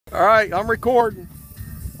All right, I'm recording.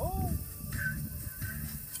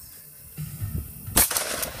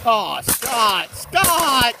 Oh, Scott!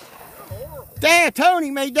 Damn,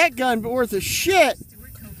 Tony made that gun worth of shit.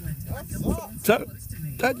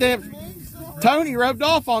 That damn Tony rubbed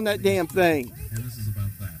off on that damn thing. And this is about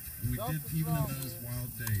that. We did, even in those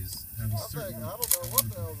wild days, have a certain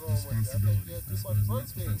responsibility. That's what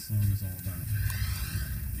that song is all about.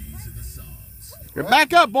 These are the songs.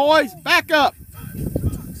 Back up, boys. Back up.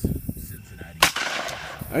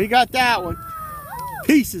 Oh, you got that one.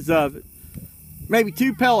 Pieces of it. Maybe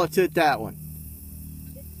 2 pellets hit that one.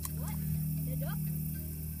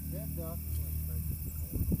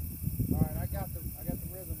 Alright, I got the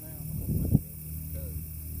rhythm now.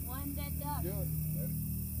 One dead duck. Do it.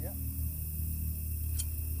 Yep.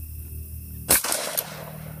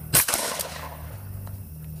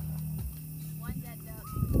 One dead duck.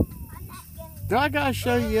 Do I gotta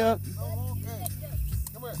show you up? Oh, okay.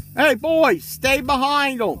 Come here. Hey, boys, stay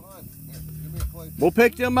behind them. Come on. Here, give me a plate. We'll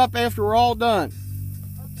pick them up after we're all done.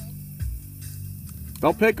 Okay.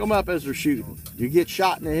 Don't pick them up as they're shooting. You get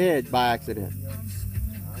shot in the head by accident.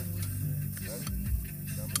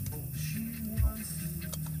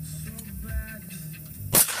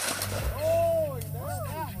 Oh, he nailed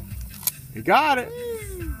that one. You got it.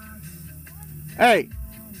 Hey,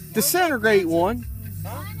 disintegrate one.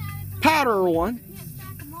 Powder one.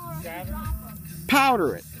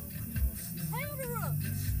 Powder it.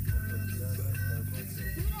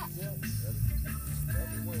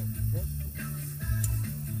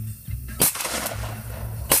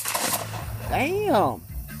 Damn.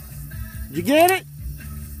 Did you get it?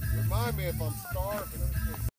 Remind me if I'm starving.